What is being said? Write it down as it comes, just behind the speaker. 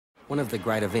One of the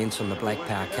great events on the Black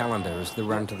Power calendar is the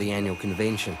run to the annual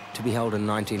convention, to be held in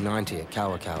 1990 at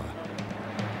Kawakawa.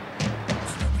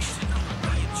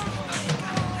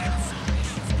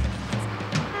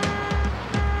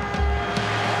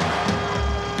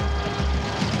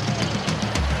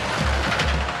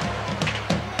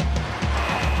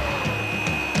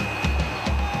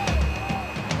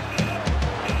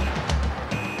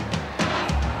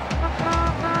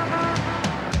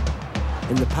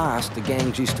 In the past, the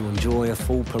gangs used to enjoy a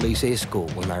full police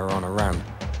escort when they were on a run.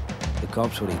 The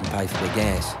cops would even pay for their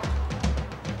gas.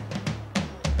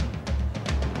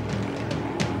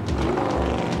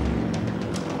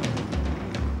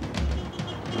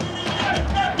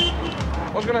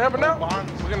 What's going to happen now?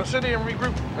 We're going to sit here and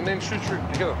regroup and then shoot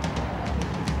together.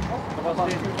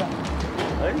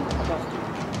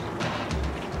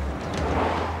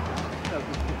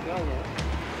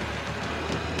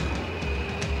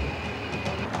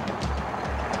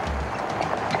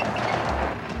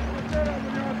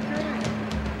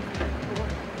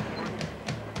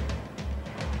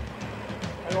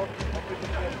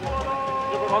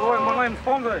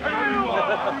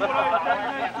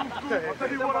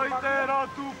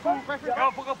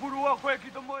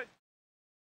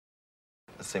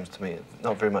 It seems to me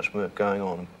not very much work going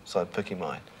on inside Piki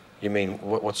Mai. You mean,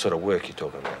 what sort of work you're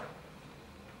talking about?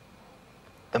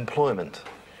 Employment.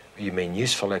 You mean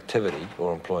useful activity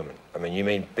or employment? I mean, you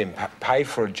mean being paid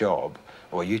for a job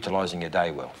or utilising your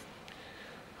day well?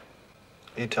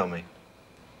 You tell me.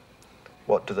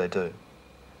 What do they do?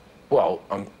 Well,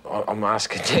 I'm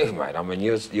asking you, mate. I mean,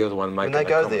 you're the one making When they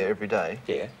go there every day...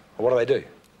 Yeah. What do they do?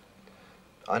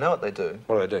 I know what they do.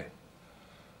 What do they do?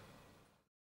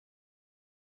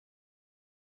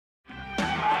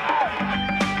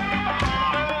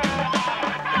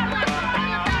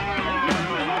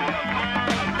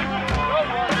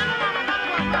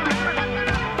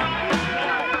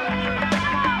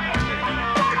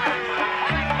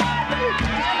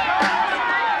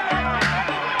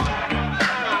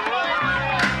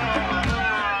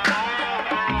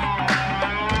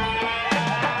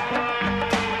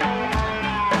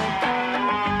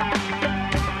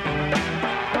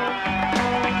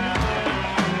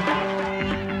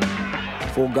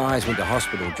 Four guys went to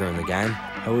hospital during the game.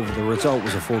 However, the result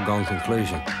was a foregone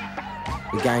conclusion.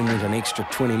 The game went an extra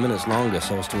 20 minutes longer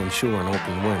so as to ensure an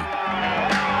Auckland win.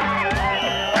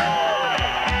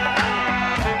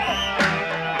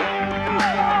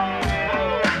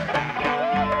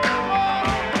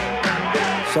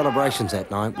 Celebrations that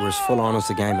night were as full on as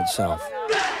the game itself.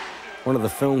 One of the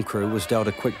film crew was dealt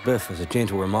a quick biff as a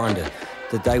gentle reminder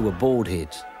that they were bald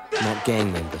heads, not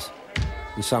gang members.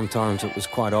 And sometimes it was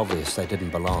quite obvious they didn't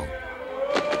belong.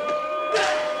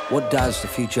 What does the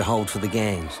future hold for the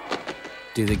gangs?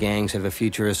 Do the gangs have a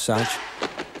future as such?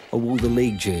 Or will the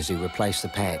league jersey replace the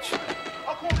patch?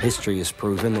 History has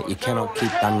proven that you cannot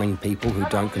keep bundling people who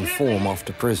don't conform off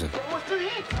to prison.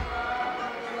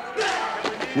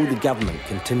 Will the government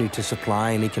continue to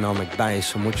supply an economic base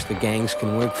from which the gangs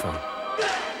can work from?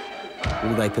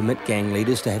 Will they permit gang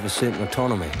leaders to have a certain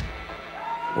autonomy?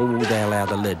 Or will they allow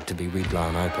the lid to be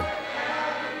reblown open?